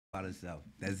About herself.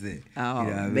 That's it. Oh, you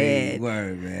know what man. I mean?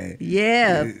 Word, man.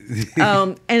 Yeah.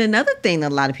 And another thing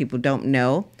that a lot of people don't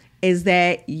know is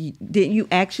that didn't you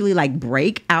actually like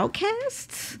break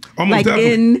Outkast? Almost like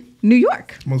definitely. in New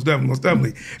York. Most definitely, most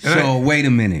definitely. And So wait a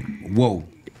minute. Whoa.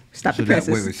 Stop the that,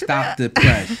 presses. wait, stop the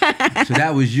press. So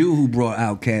that was you who brought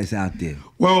Outkast out there.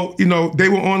 well, they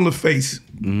were on LaFace,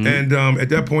 and at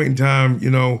that point in time,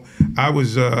 I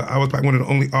was probably one of the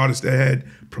only artists that had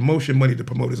promotion money to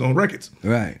promote his own records.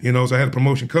 Right. So I had a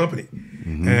promotion company,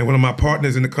 and one of my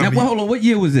partners in the Now, company. well, hold on. What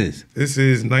year was this? This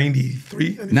is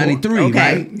 93. 93, Okay.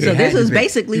 right? So It this had was to be.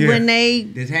 basically when they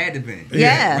This had to be.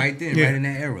 Yeah. Right then, Yeah. right in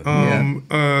that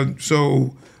era.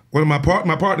 So one of my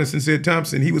partners, Sincere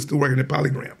Thompson, he was still working at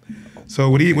Polygram. So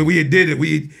when we did it,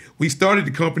 we started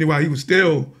the company while he was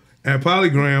still at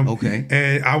Polygram. Okay.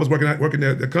 And I was working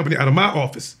the company out of my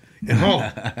office in Hall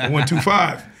at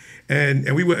 125, and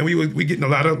we getting a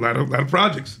lot of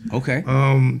projects. Okay.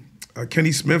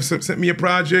 Kenny Smith sent me a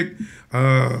project.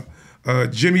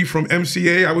 Jimmy from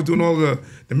MCA, I was doing all the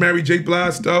Mary J.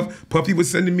 Blige stuff. Puffy was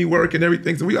sending me work and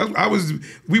everything. So we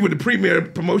were the premier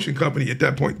promotion company at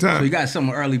that point in time. So you got some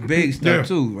early big stuff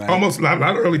too, right? Almost a lot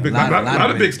of early big, a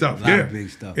lot of big stuff. A lot of big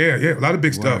stuff. Yeah, a lot of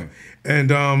big stuff.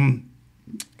 Word.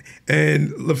 And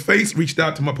LaFace reached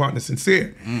out to my partner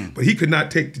Sincere, but he could not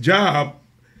take the job,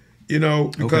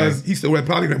 because he still had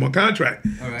Polygram on contract.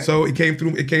 All right. So it came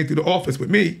through the office with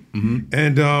me,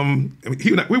 and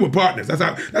we were partners. That's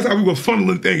how we were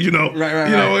funneling things, Right.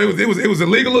 It was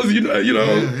illegal, it was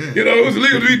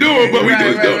illegal to be doing, but we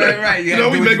just doing it.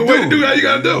 Right. We make a way to do how you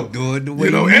gotta do. Do it the way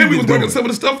and we you was do working it. some of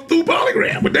the stuff through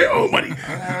Polygram with their own money.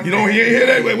 You ain't hear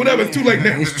that way. Whatever, it's too late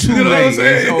now. It's too You know what I'm late.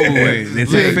 saying? It's over with.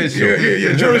 It's official.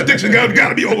 Yeah. Jurisdiction got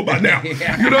to be over by now.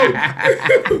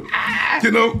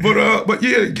 But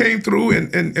yeah, it came through,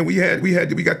 and we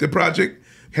got the project,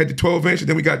 had the 12-inch, and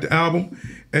then we got the album.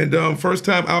 And first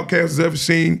time Outkast was ever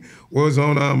seen was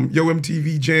on Yo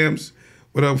MTV Jams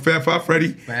with Fab Five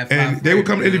Freddy, and they were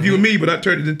coming to interview me, but I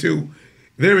turned it into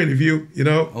their interview.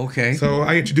 Okay. So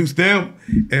I introduced them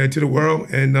to the world,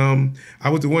 and I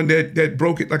was the one that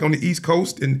broke it like on the East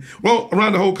Coast and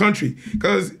around the whole country,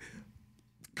 because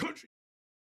country.